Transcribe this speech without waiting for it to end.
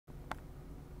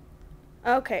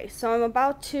Okay, so I'm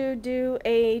about to do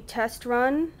a test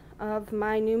run of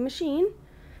my new machine.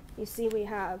 You see we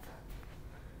have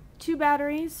 2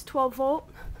 batteries, 12 volt,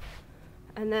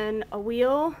 and then a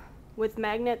wheel with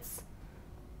magnets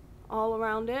all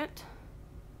around it,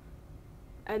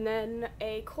 and then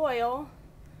a coil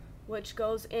which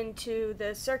goes into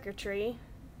the circuitry,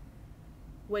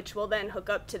 which will then hook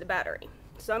up to the battery.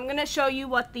 So I'm going to show you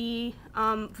what the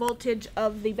voltage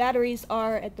of the batteries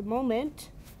are at the moment.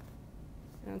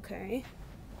 Okay,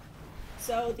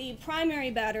 so the primary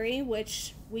battery,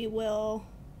 which we will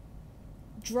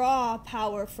draw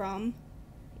power from,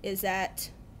 is at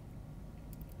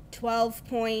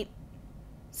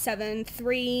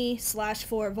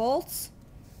 12.73/4 volts,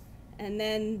 and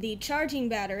then the charging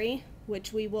battery,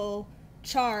 which we will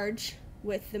charge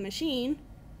with the machine,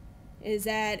 is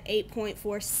at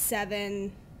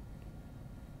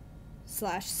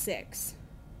 8.47/6.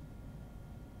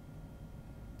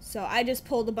 So I just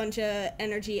pulled a bunch of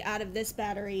energy out of this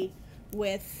battery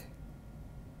with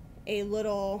a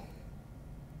little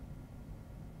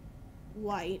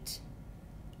light,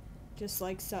 just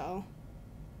like so.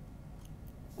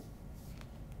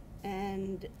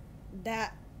 And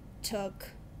that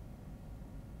took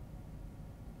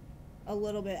a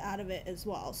little bit out of it as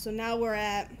well. So now we're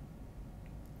at,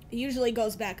 it usually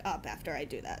goes back up after I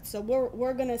do that. So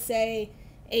we're gonna say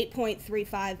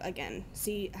 8.35 again.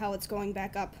 See how it's going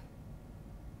back up?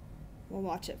 We'll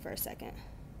watch it for a second.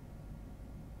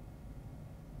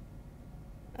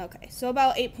 Okay, so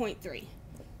about 8.3.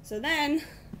 So then,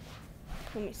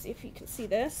 let me see if you can see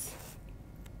this.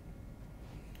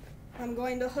 I'm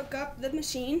going to hook up the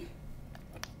machine.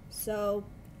 So,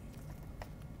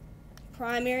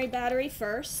 primary battery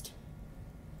first,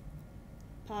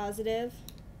 positive,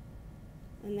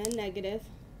 and then negative.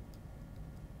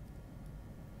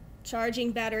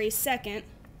 Charging battery second,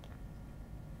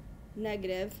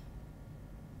 negative,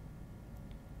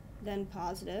 then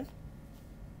positive.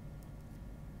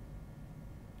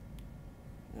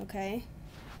 Okay.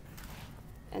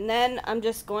 And then I'm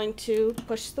just going to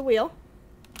push the wheel.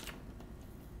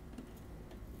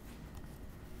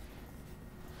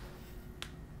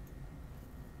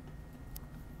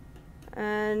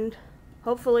 And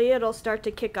hopefully it'll start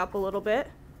to kick up a little bit.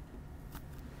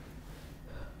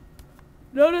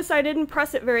 Notice I didn't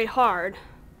press it very hard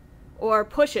or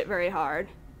push it very hard.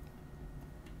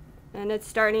 And it's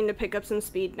starting to pick up some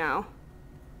speed now.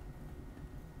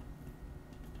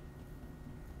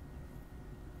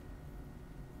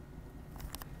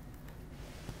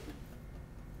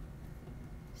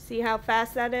 See how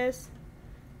fast that is?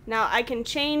 Now I can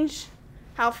change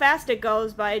how fast it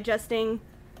goes by adjusting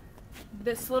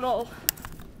this little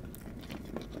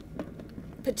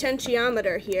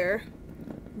potentiometer here,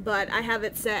 but I have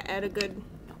it set at a good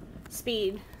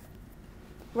speed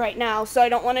right now, so I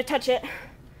don't want to touch it.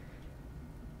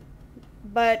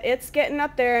 But it's getting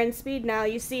up there in speed now.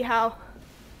 You see how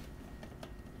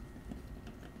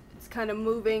it's kind of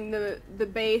moving the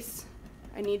base.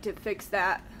 I need to fix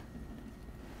that.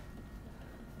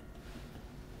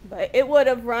 But it would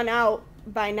have run out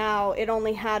by now. It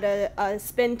only had a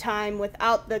spin time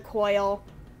without the coil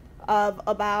of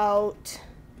about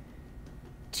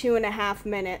 2.5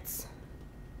 minutes.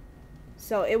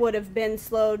 So it would have been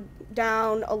slowed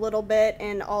down a little bit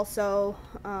and also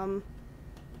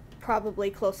probably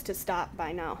close to stop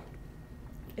by now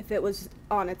if it was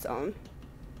on its own.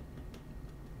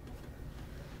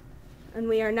 And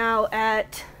we are now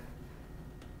at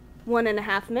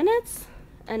 1.5 minutes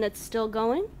and it's still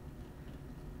going.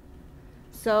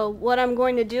 So what I'm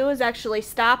going to do is actually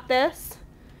stop this,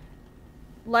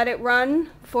 let it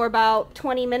run for about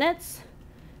 20 minutes,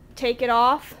 take it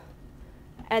off,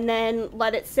 and then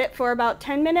let it sit for about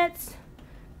 10 minutes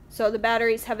so the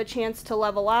batteries have a chance to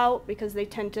level out, because they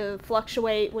tend to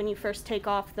fluctuate when you first take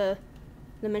off the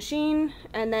machine.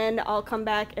 And then I'll come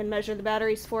back and measure the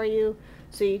batteries for you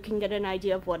so you can get an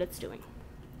idea of what it's doing.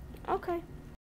 Okay.